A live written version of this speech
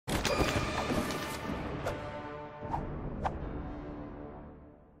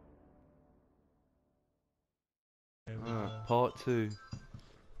Part 2.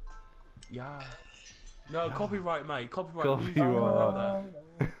 Yeah. No, copyright, mate. Copyright. Copyright. You can't have that.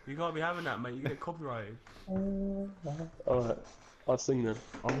 You can't be having that, mate. You get copyrighted. Alright, I'll sing then.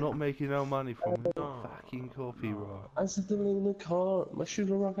 I'm not making no money from No, fucking copyright. I said the in the car. My shoes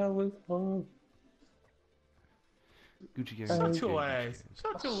are rock out with fun. Gucci gang. Shut Gucci your gang, ass.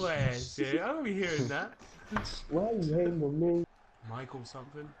 Shut your ass, yeah. I don't be hearing that. Why are you hating on me? Michael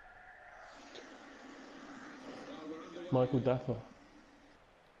something. Michael Dapper.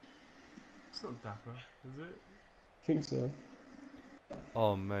 It's not Dapper, is it? Think so.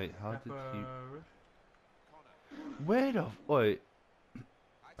 Oh mate, how did Dapper. you? Where the wait?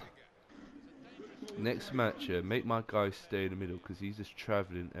 Next match, yeah, make my guy stay in the middle because he's just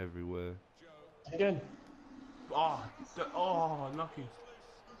travelling everywhere. Again. Lucky.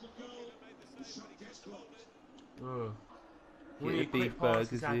 Ugh. Get the beef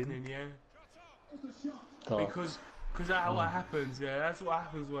burgers in. Yeah? Can't. Because that's what happens, yeah. That's what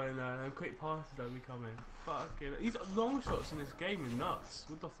happens when quick passes don't be coming. Fucking, these long shots in this game are nuts.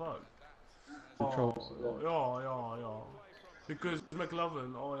 What the fuck? Controls. Yeah. Because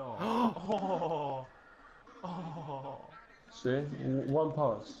McLovin, oh. See? One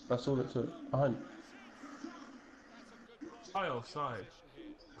pass. That's all it took. Behind. High offside.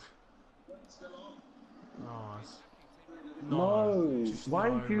 Oh, No! just Why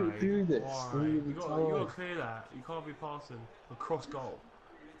no, do you mate. do this? Why? You gotta clear that. You can't be passing across goal.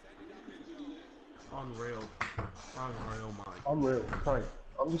 Unreal, mate. I'm real. Sorry.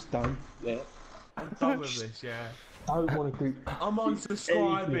 I'm just done. Yeah. I'm done with this, yeah. I don't want to do. I'm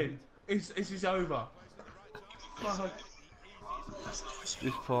unsubscribing. This is over. Fuck.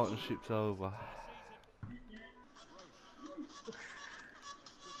 This partnership's over.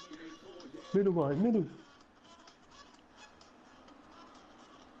 Middle right, middle.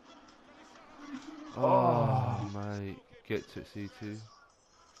 Oh mate, get to it, C2.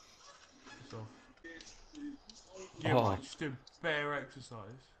 Yeah, Oh. mate, just do bare exercise.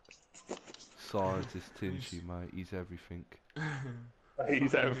 Scientist Tinchy, mate, he's everything.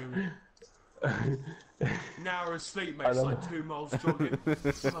 He's everything. An hour of sleep, mate. It's like 2 miles jogging.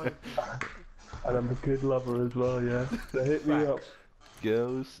 Like... And I'm a good lover as well, yeah. So hit me up.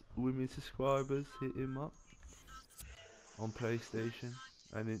 Girls, women subscribers, hit him up on PlayStation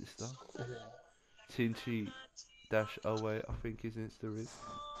and Insta. Tinchy-08, I think his Insta is.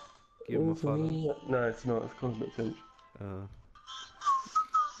 Give him a follow. No, it's not. It's Cosmic Tinch.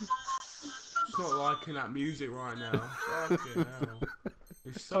 It's not liking that music right now. Fucking hell.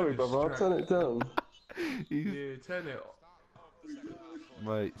 It's so Sorry, brother. I'll turn it down. Yeah, turn it off.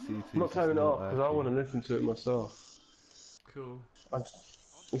 Mate, C2. I'm not turning it off because I want to listen to it myself. Cool.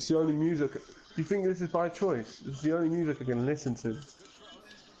 It's the only music. Do you think this is by choice? It's the only music I can listen to.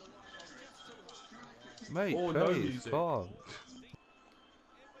 Mate, or play no it, music. calm.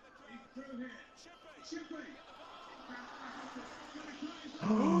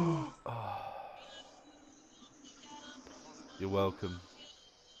 You're welcome.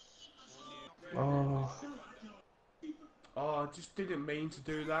 Oh, I just didn't mean to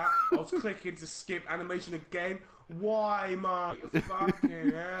do that. I was clicking to skip animation again. Why, mate?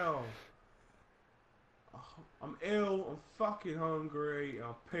 Fucking hell. I'm ill, I'm fucking hungry,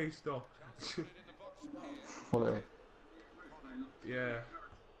 I'm pissed off. Follow. Yeah.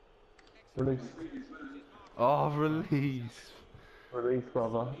 Release. Oh, release. Release,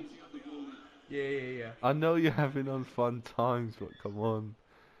 brother. Yeah. I know you're having on fun times, but come on.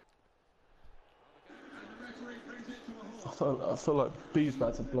 I feel like B's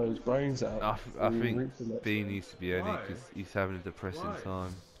about to blow his brains out. I think B needs to be in it because he's having a depressing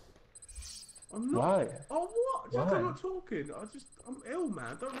time. I'm not. Why? Oh, what? Why? I'm not talking. I'm ill, man.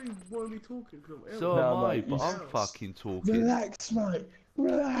 I don't really want to be talking because I'm ill. So No, am I, mate, but I'm you- fucking talking. Relax, mate.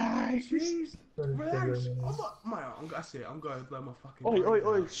 Relax. Jeez. Relax. Mate, that's it. I'm going to blow my fucking Oi,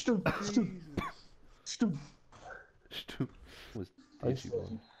 brains stoop. Was I used to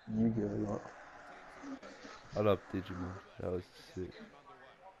Digimon. You get a lot. I love Digimon. That was sick.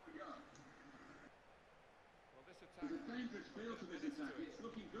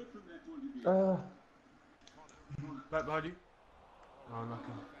 Back behind you. Oh,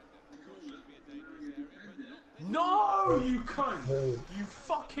 nothing. No, you cunt! You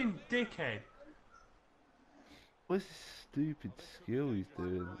fucking dickhead! What's this stupid skill he's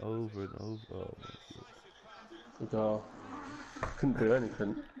doing over and over? Oh my god. Oh, couldn't do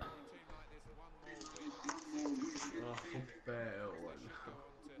anything. Oh, fair one.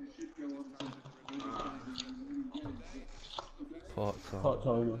 Part-time.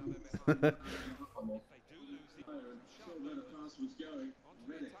 Part-time.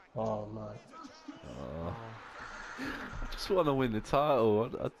 Oh, man. I just want to win the title.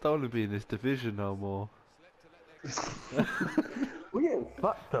 I don't want to be in this division no more. We're getting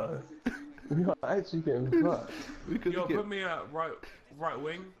fucked though. We are actually getting fucked. We could Yo, get... put me at right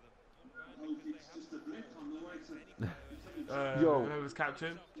wing. Yo. Whoever's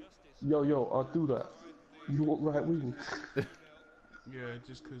captain. Yo, I'll do that. You want right wing? Yeah,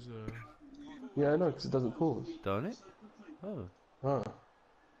 just cause Yeah, I know, because it doesn't pause. Done it? Oh. Ah.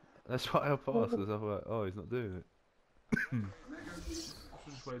 That's why I passed, because I was like, oh, he's not doing it. just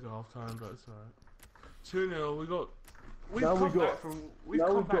wait till half time, but it's alright. 2-0, we've Now come we got- back from now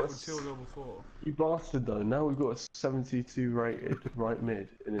come we've back got from 2-0 before. You bastard though, now we've got a 72 rated right mid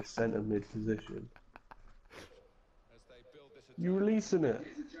in a centre mid position. You releasing it?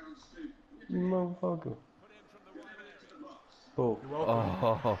 You motherfucker. Oh, You're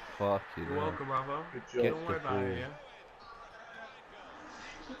welcome. Oh, fucking You're hell. welcome, brother. good job. Get Don't worry the about it, ball. yeah?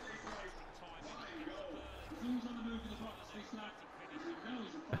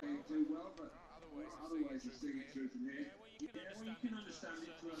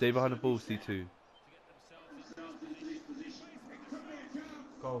 Stay behind the ball, C2.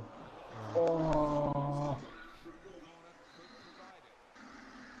 Go. Oh.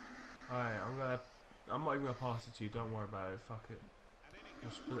 Alright, I'm not even gonna pass it to you, don't worry about it, fuck it.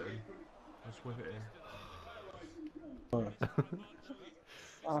 I'll split it. I'll whip it in.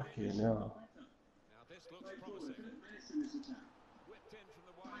 Fucking hell.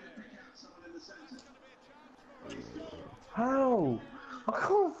 How? I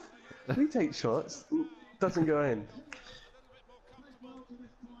can't. We take shots. Doesn't go in.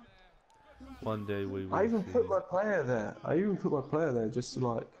 One day we will I even see. put my player there. I even put my player there just to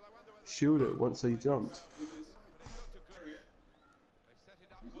like shield it once he jumped.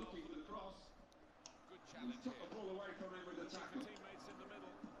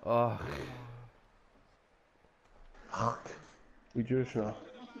 Oh, Fuck. We Jewish now.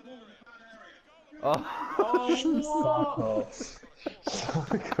 oh. Oh,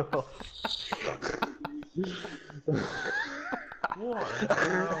 Fuck off. what the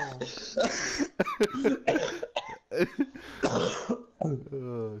hell?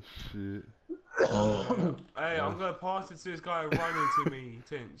 Oh, shit. Hey, I'm gonna pass it to this guy running to me,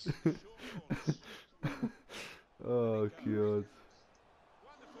 Tinch. Oh, God.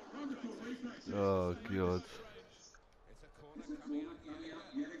 Oh, God.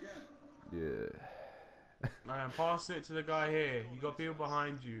 Yeah. Man, pass it to the guy here. You got people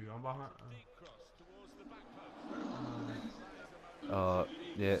behind you. I'm behind.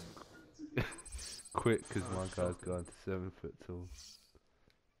 Yeah. Quick, because my guy's gone to 7 foot tall.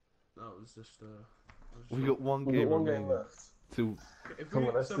 That was just We got one We game got one game remaining. left. To If Come we,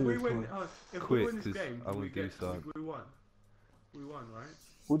 on, let's so do we this, win. come If Quick, we win this 'cause game, I we would do get. something. We won. We won, right?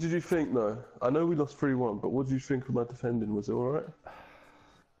 What did you think though? I know we lost 3-1, but what did you think of my defending? Was it alright?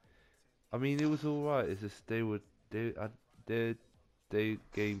 I mean, it was alright. It's just their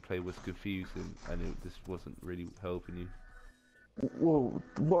gameplay was confusing, and it just wasn't really helping you. Well,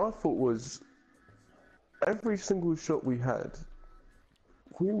 what I thought was every single shot we had,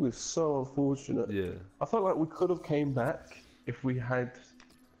 we were so unfortunate. Yeah. I felt like we could have came back if we had,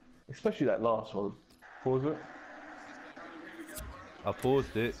 especially that last one. What was it? I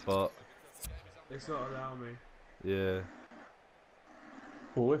paused it, but It's not allowing me. yeah.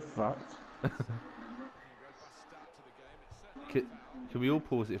 Well, we're fucked. Can we all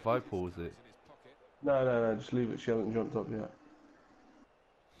pause it if I pause it? No, just leave it. She hasn't jumped up yet.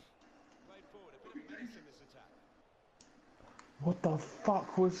 What the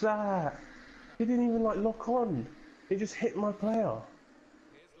fuck was that? He didn't even like lock on. He just hit my player.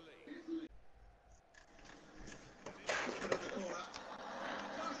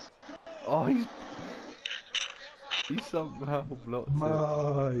 Oh, he somehow blocked it.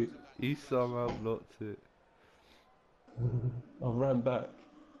 Mate. He somehow blocked it. I ran back.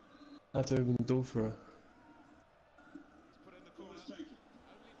 I had to open the door for her.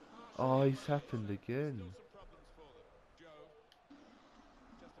 Oh, he's happened again.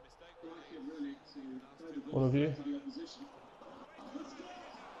 One of you?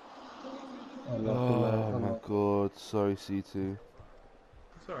 Oh my god, sorry C2.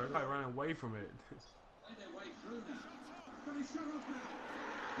 Sorry, I ran away from it.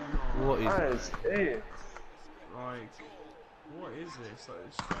 What is That is it. Like, what is this?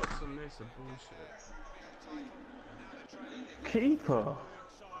 Like, the shots on this are bullshit. Keeper.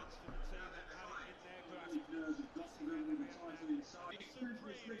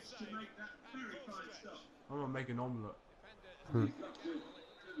 I'm gonna make an omelette.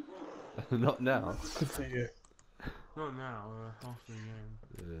 Not now. Good for you. Not now, after the game.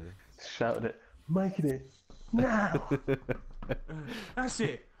 Yeah. Shouted it. Making it. Now! That's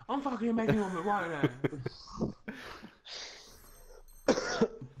it. I'm fucking making one right now.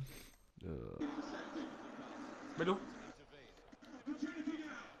 Middle.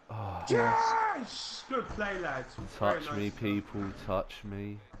 Oh, Yes! Good play, lads. Very touch nice me, stuff. people, touch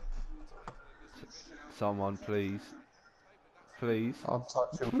me. Someone, please. Please. I'm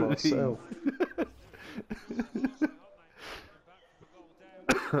touching Please. myself.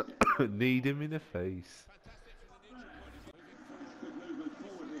 Need him in the face.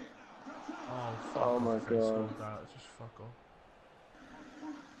 Oh, fuck Oh off my if they God. scored that. Just fuck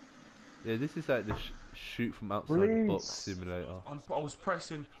off. Yeah, this is like the shoot from outside the box Release. simulator.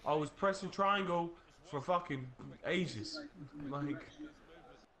 I was pressing triangle for fucking ages. Like,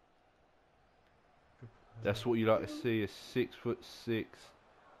 That's what you like to see, a 6'6".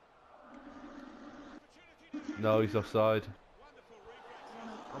 No, he's offside.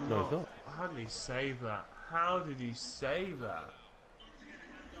 I'm No, not. he's not. How did he save that? How did he save that?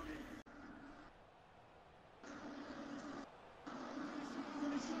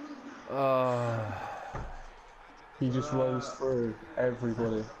 He just runs through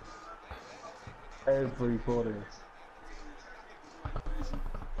everybody. Everybody.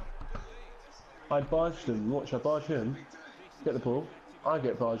 I barged him. Watch, I barge him. Get the ball. I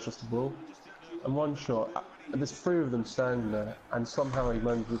get barged off the ball. And one shot. And there's three of them standing there. And somehow he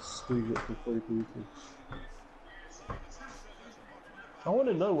manages to squeeze it for three people. I want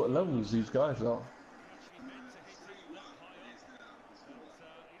to know what levels these guys are.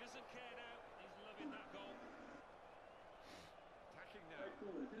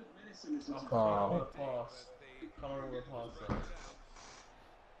 Oh, pass. Can't remember the pass there.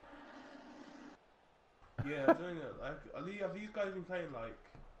 Yeah, I'm doing it. Like, have you guys been playing like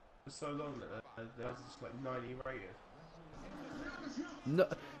for so long that they're just like 90 rated? No,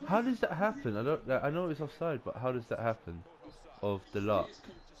 how does that happen? I know it's offside, but how does that happen? Of the luck.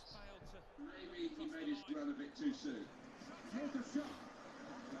 Maybe he made his run a bit too soon. Here's the shot.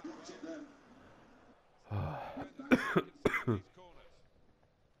 Blocked it then.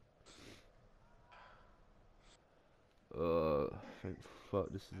 Thank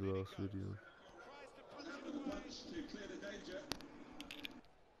fuck this is the last video. Another punch to clear the danger.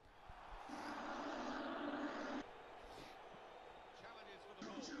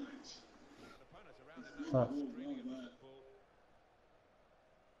 Huh.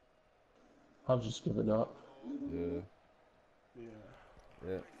 I've just given up. Yeah. Yeah.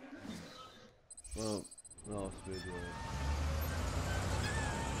 Yeah. Well, last video.